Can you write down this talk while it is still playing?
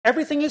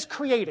Everything is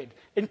created,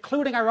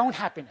 including our own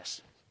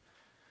happiness.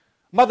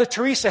 Mother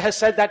Teresa has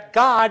said that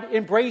God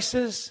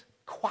embraces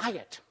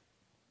quiet.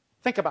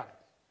 Think about it.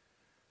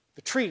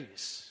 The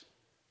trees,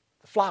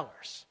 the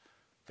flowers,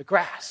 the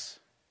grass,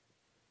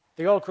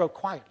 they all grow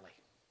quietly.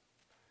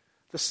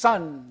 The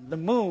sun, the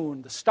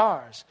moon, the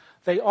stars,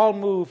 they all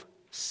move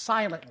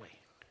silently.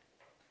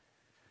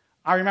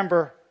 I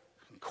remember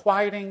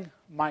quieting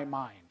my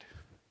mind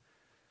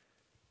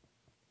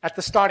at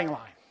the starting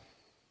line.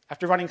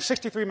 After running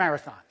 63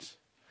 marathons,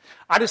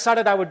 I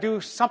decided I would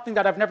do something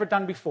that I've never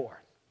done before.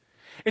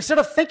 Instead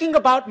of thinking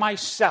about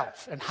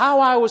myself and how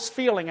I was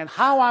feeling and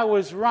how I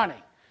was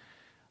running,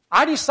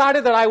 I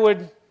decided that I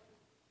would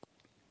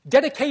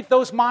dedicate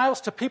those miles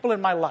to people in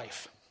my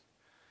life.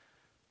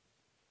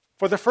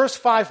 For the first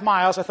 5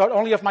 miles, I thought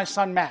only of my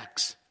son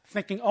Max,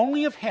 thinking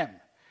only of him,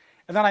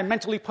 and then I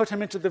mentally put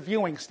him into the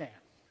viewing stand.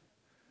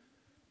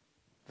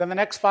 Then the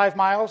next 5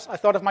 miles, I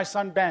thought of my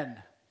son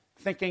Ben,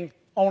 thinking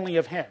only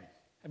of him.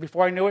 And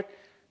before I knew it,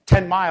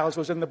 10 miles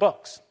was in the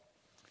books.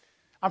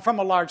 I'm from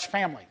a large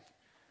family.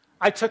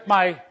 I took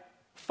my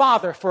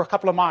father for a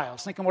couple of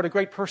miles, thinking what a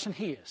great person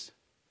he is.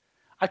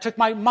 I took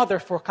my mother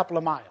for a couple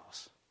of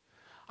miles.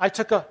 I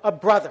took a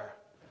brother,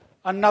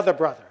 another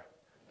brother,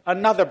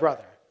 another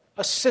brother,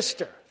 a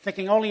sister,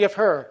 thinking only of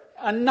her,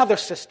 another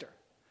sister.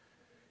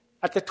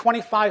 At the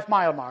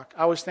 25-mile mark,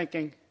 I was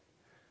thinking,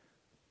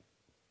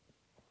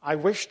 I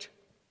wished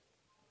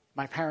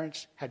my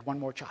parents had one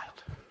more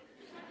child.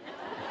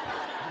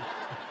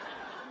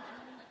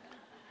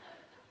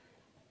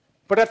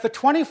 But at the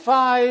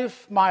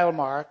 25-mile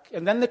mark,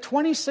 and then the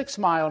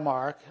 26-mile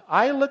mark,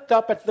 I looked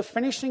up at the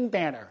finishing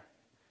banner,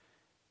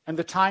 and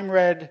the time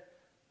read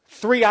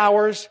 3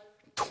 hours,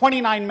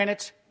 29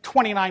 minutes,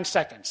 29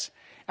 seconds.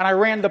 And I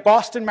ran the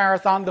Boston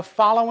Marathon the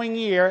following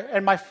year,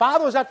 and my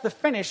father was at the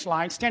finish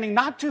line, standing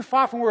not too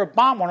far from where a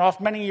bomb went off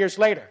many years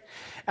later.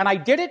 And I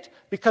did it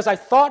because I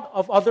thought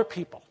of other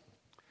people.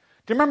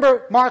 Do you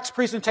remember Mark's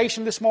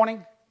presentation this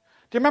morning?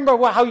 Do you remember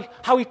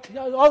how he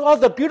all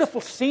the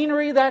beautiful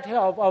scenery that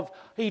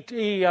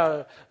he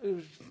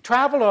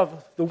traveled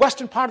of the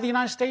western part of the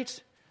United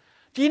States?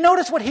 Do you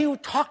notice what he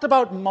talked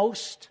about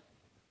most?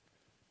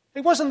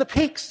 It wasn't the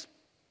peaks.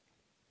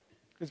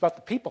 It was about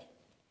the people,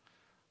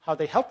 how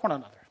they helped one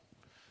another,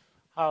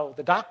 how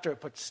the doctor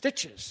put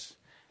stitches,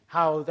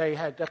 how they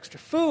had extra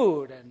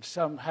food, and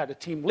some had a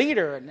team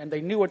leader, and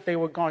they knew what they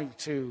were going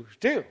to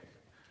do.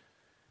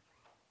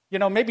 You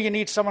know, maybe you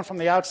need someone from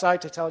the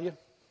outside to tell you,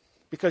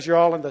 because you're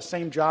all in the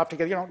same job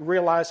together. You don't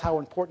realize how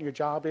important your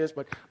job is,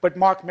 but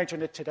Mark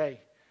mentioned it today,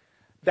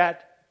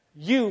 that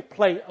you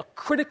play a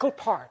critical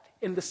part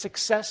in the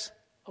success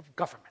of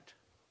government.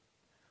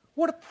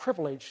 What a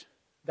privilege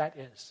that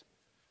is.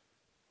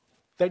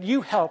 That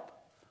you help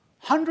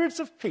hundreds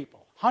of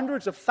people,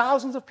 hundreds of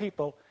thousands of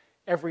people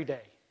every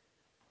day.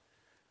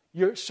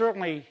 You're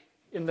certainly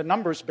in the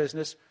numbers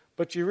business,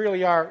 but you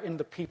really are in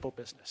the people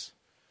business.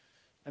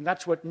 And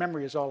that's what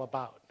memory is all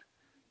about.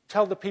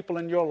 Tell the people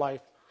in your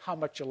life how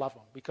much you love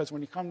them, because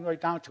when you come right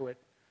down to it,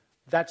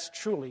 that's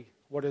truly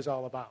what it's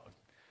all about.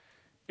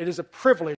 It is a privilege